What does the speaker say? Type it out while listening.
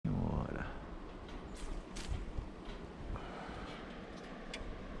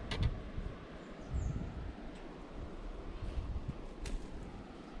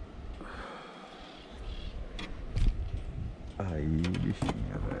Aí,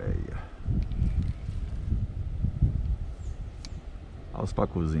 bichinha, velho. Olha os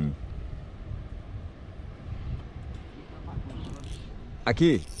pacuzinhos.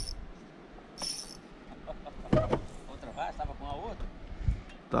 Aqui. Outra vez? Tava com a outra?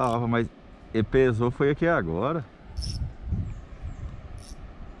 Tava, mas ele pesou foi aqui agora.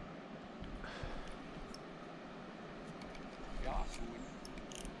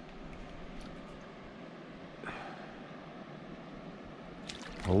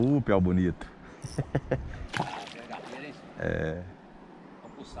 Piau bonito. É.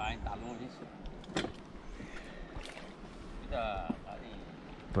 Vamos pulsar, hein? Tá longe, hein? Cuidado,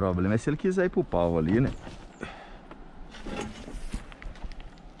 O problema é se ele quiser ir pro pau ali, né?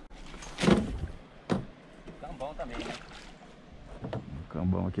 Cambão também, né? O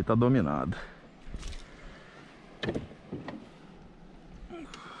cambão aqui tá dominado.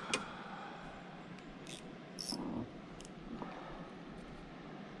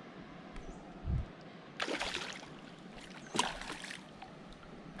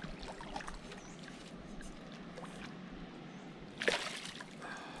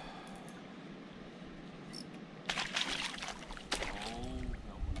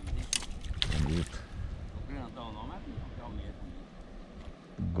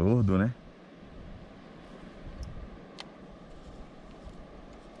 Gordo, né?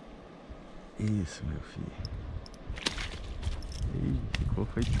 Isso, meu filho. Ih, ficou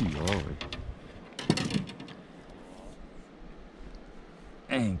foi pior, velho.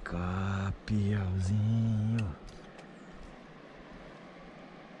 Vem cá, piauzinho.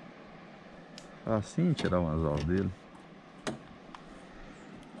 Assim tirar o anzol dele.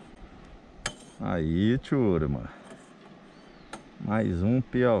 Aí, turma. Mais um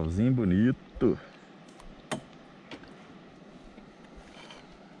piauzinho bonito.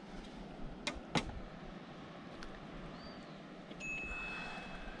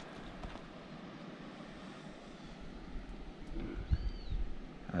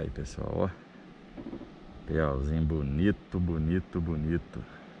 Aí, pessoal, ó. Piauzinho bonito, bonito,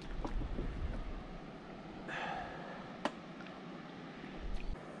 bonito.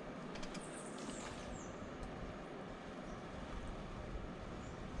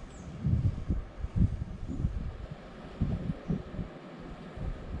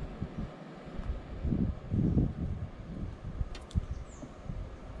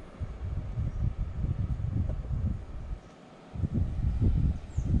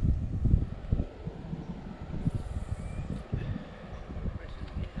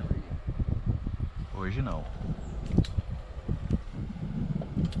 Hoje não.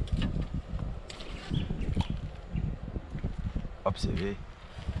 Ó pra você ver.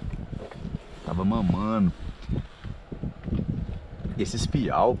 Tava mamando. Esses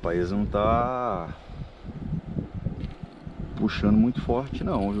piau, pai, eles não tá puxando muito forte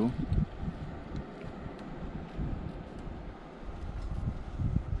não, viu?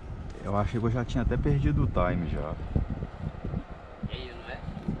 Eu achei que eu já tinha até perdido o time já. Ele não é?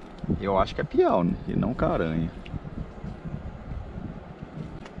 Eu acho que é piau, né? E não caranha.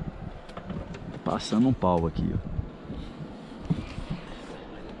 Passando um pau aqui, ó.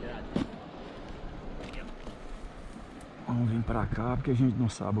 Vamos vir pra cá porque a gente não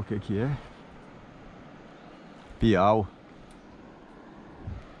sabe o que que é. Piau.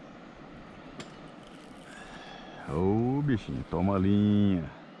 Ô, bichinho, toma a linha.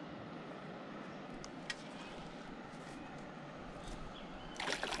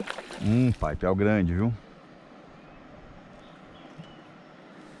 Pai, piau grande, viu?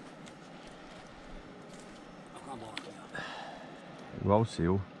 Igual o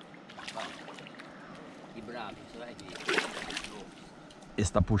seu. Que bravo, você vai ver.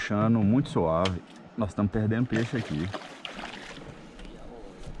 Esse tá puxando muito suave. Nós estamos perdendo peixe aqui.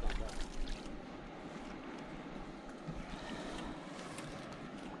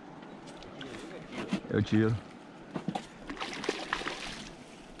 Eu tiro.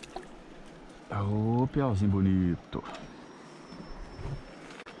 Ô, piauzinho bonito.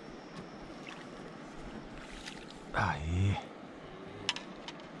 Aí.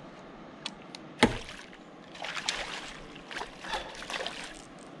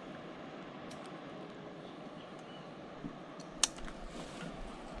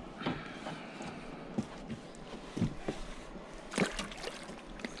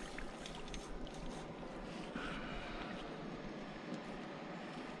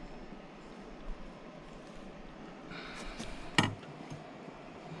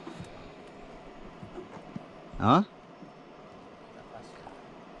 Hã?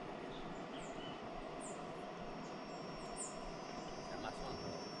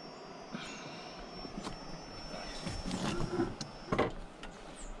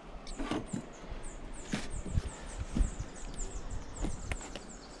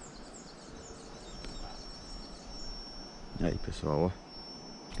 pessoal,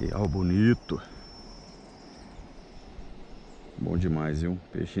 ó. Piau bonito. Bom demais, viu? Um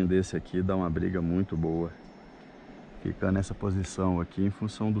peixinho desse aqui dá uma briga muito boa. Fica nessa posição aqui em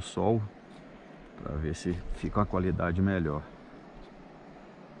função do sol, para ver se fica uma qualidade melhor.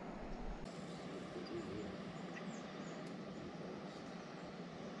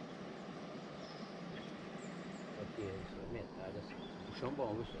 Puxão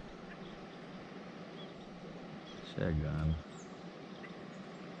bom, viu, senhor? Chegando.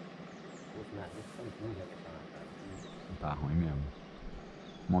 Tá ruim mesmo.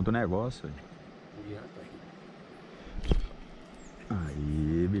 Monta o negócio aí.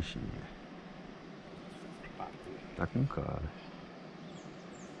 Aí, bichinho. Tá com cara.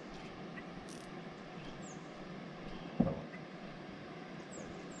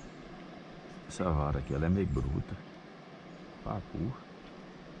 Essa vara aqui, ela é meio bruta. Pacu.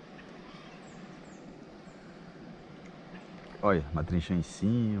 Olha, Matrinxã em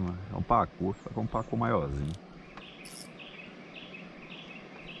cima. É um pacu, fica com um pacu maiorzinho.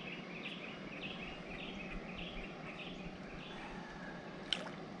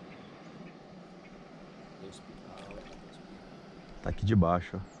 Tá aqui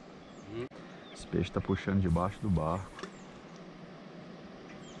debaixo, ó. Esse peixe tá puxando debaixo do barco.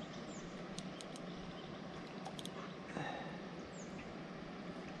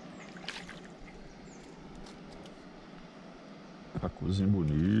 Pacuzinho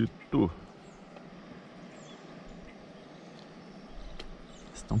bonito.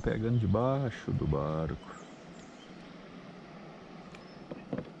 Estão pegando debaixo do barco.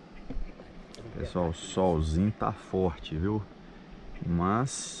 Pessoal, o solzinho tá forte, viu?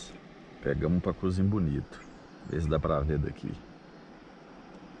 Mas pegamos um pacuzinho bonito. Vê se dá pra ver daqui.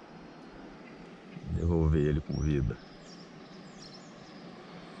 Devolver ele com vida.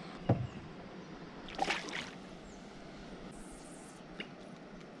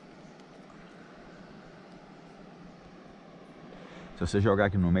 Se você jogar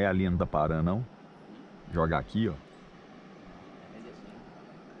aqui no meio, a linha não tá parando, não. Jogar aqui, ó.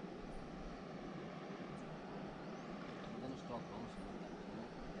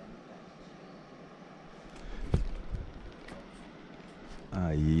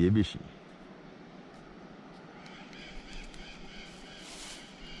 Aí, bichinho.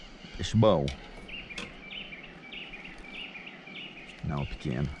 Peixe bom. Não,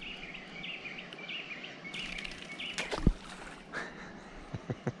 pequeno.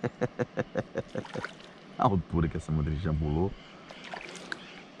 A altura que essa Matrinxã pulou.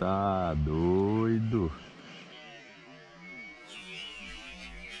 Tá doido.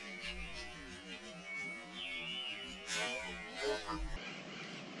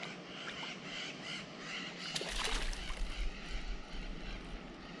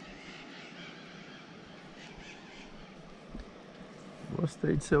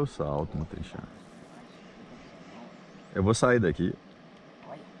 Gostei de seu salto, Matrinxã. Eu vou sair daqui.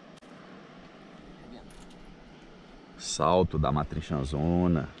 Salto da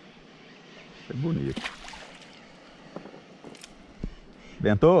Matrinxãzona. É bonito.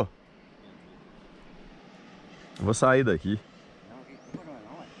 Bentou? Eu vou sair daqui.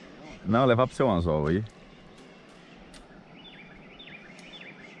 Não, levar pro seu anzol aí.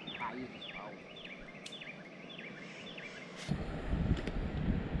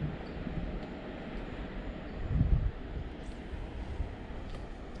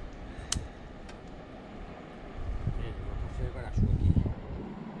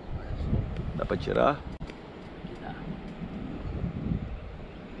 Dá pra tirar? Dá.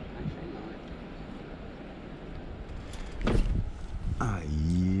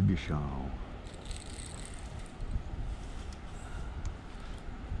 Aí, bichão.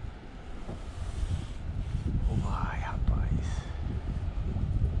 Vai, rapaz.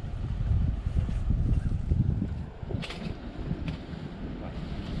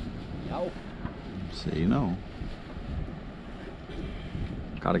 Não Sei não.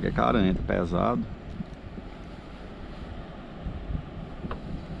 Cara que é carente, pesado.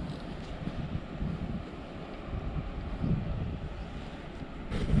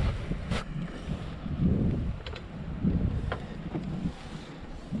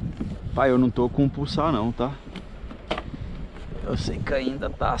 Pai, eu não tô com pulsar não, tá? Eu sei que ainda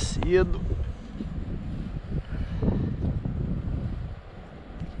tá cedo.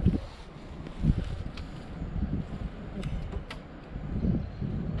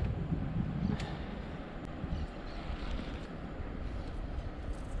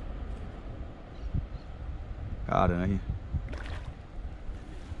 Aranha.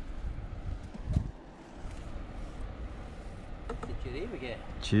 Você tirei, Miguel?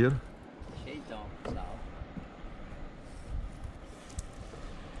 Tiro. Cheio então, sal.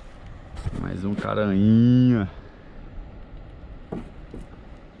 Mais um caranhinha.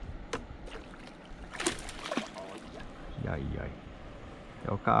 Ai, ai.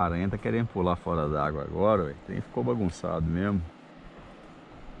 É o caranha, tá querendo pular fora d'água agora, ué. Tem, ficou bagunçado mesmo.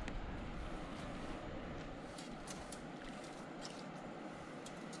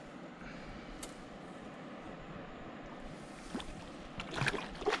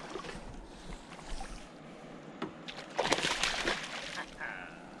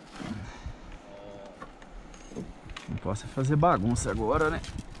 Não posso fazer bagunça agora, né?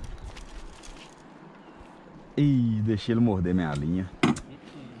 Ih, deixei ele morder minha linha.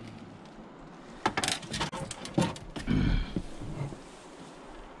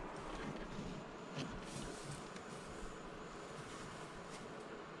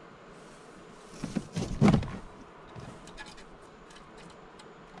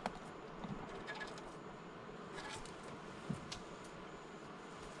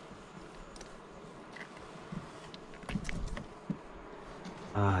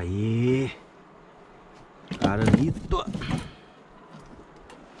 Aí, caranito.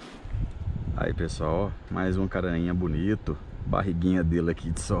 Aí pessoal, ó, mais um caranha bonito. Barriguinha dele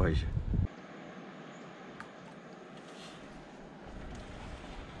aqui de soja.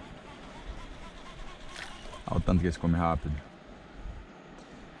 Olha o tanto que eles comem rápido.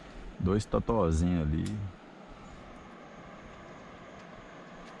 2 totozinhos ali.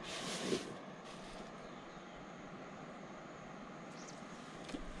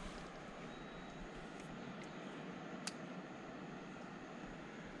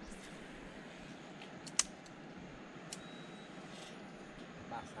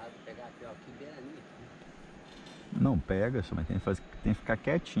 Pegar aqui, ó, aqui bem ali. Não pega, mas tem que ficar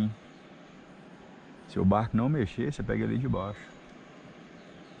quietinho. Se o barco não mexer, você pega ali de baixo.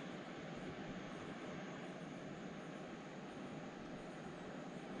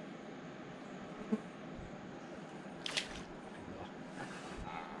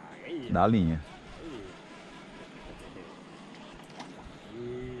 Dá a linha.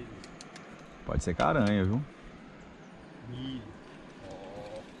 Pode ser caranha, viu?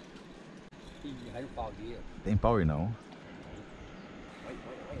 Tem pau aí não.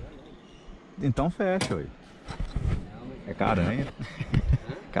 Então fecha, ué. É caranha.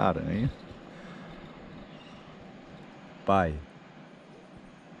 Caranha. Pai.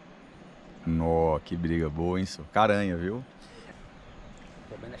 Nó, que briga boa, hein, senhor? Caranha, viu?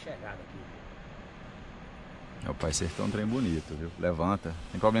 Tô bem na chegada aqui. Meu pai acertou um trem bonito, viu? Levanta.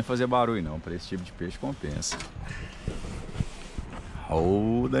 Não tem problema em fazer barulho não. Pra esse tipo de peixe compensa.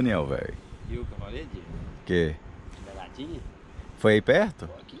 Ô, Daniel, velho. Viu o que eu falei, Diego? Que? Beladinha? Foi aí perto?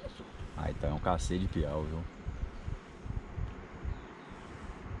 Pô, aqui, isso. Ah, então é um Carretilha de Piau, viu?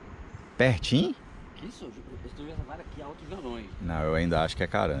 Pertinho? Isso, eu estou vendo essa vara aqui, altos galões. Não, eu ainda acho que é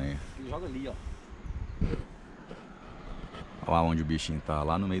caranha. Ele joga ali, ó. Olha lá onde o bichinho tá,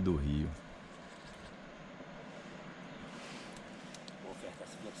 lá no meio do rio. Vou ofertar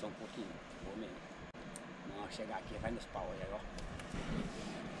essa flexão um pouquinho. Vou mesmo. Não, chegar aqui, vai nos pau aí, ó.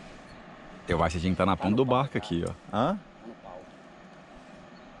 Eu acho que a gente tá na ponta do barco aqui, ó. Hã? Tá no pau.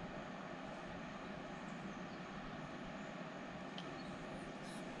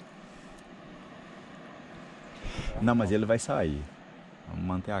 Não, mas ele vai sair. Vamos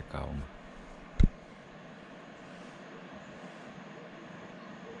manter a calma.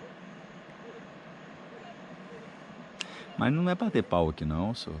 Mas não é pra ter pau aqui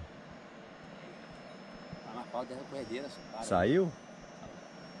não, senhor. Tá na pau dentro da corredeira, só. Saiu?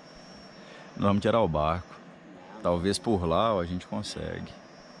 Nós vamos tirar o barco. Não, Talvez por lá ó, a gente consegue.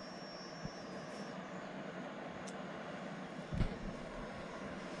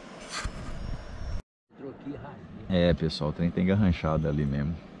 entrou aqui, rasga. É, pessoal, o trem tem garranchado ali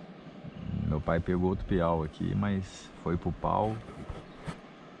mesmo. Meu pai pegou outro piau aqui, mas foi pro pau.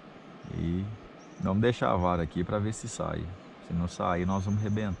 E vamos deixar a vara aqui para ver se sai. Se não sair, nós vamos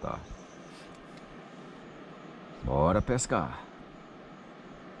arrebentar. Bora pescar.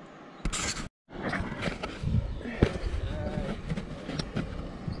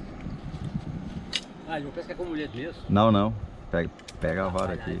 Ah, eu vou pescar com mulher mesmo. Não. Pega a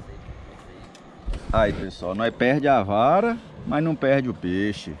vara aqui. Aí, pessoal, nós perde a vara, mas não perde o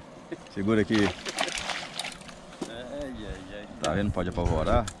peixe. Segura aqui. Tá vendo? Pode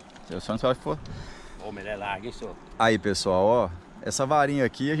apavorar. Só não for. Ô, mulher larga, hein, senhor? Aí, pessoal, ó. Essa varinha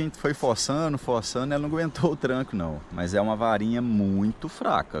aqui a gente foi forçando, ela não aguentou o tranco não. Mas é uma varinha muito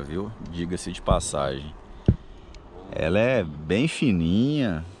fraca, viu? Diga-se de passagem. Ela é bem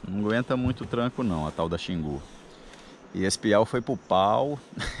fininha, não aguenta muito tranco não, a tal da xingu. E esse piau foi pro pau.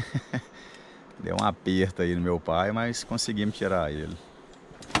 Deu um aperto aí no meu pai, mas conseguimos tirar ele.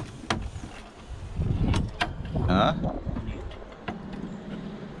 Hã?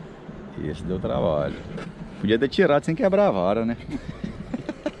 Esse deu trabalho. Podia ter tirado sem quebrar a vara, né?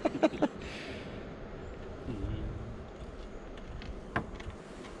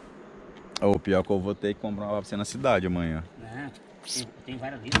 O pior que eu vou ter que comprar uma pra você na cidade amanhã. Não, tem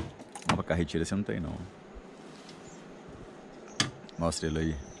várias ali. Não, pra carretilha você não tem não. Mostra ele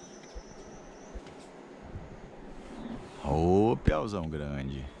aí. Ô, piauzão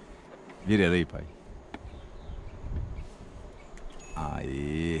grande. Vira ele aí, pai.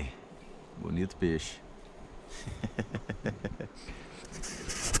 Aê. Bonito peixe.